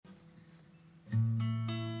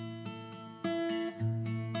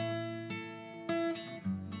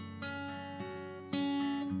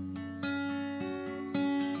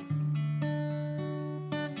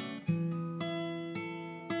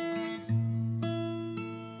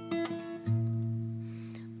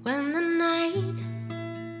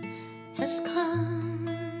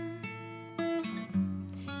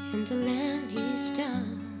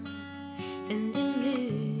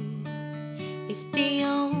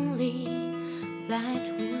only light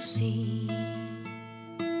we'll see.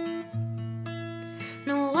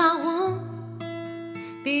 No, I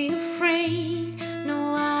won't be afraid.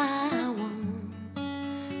 No, I won't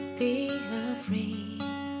be afraid.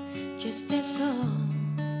 Just as long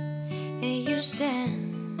as you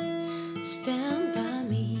stand by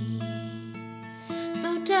me. So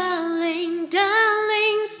darling,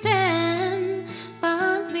 darling, stand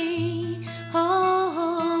by me.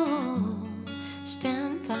 Oh,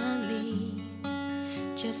 stand by me.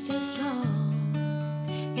 Just as long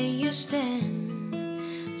as you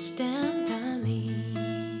stand by me.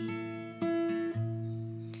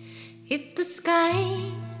 If the sky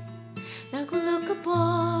like look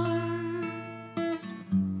upon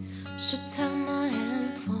should turn my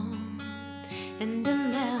hand fall, and the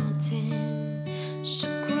mountain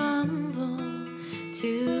should crumble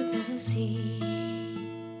to the sea,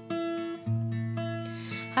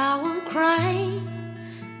 I won't cry,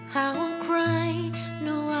 I won't cry.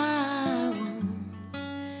 No, I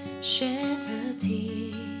won't shed a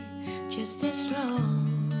tear. Just as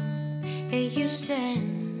long as you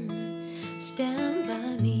stand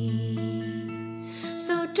by me.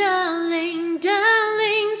 So darling, darling,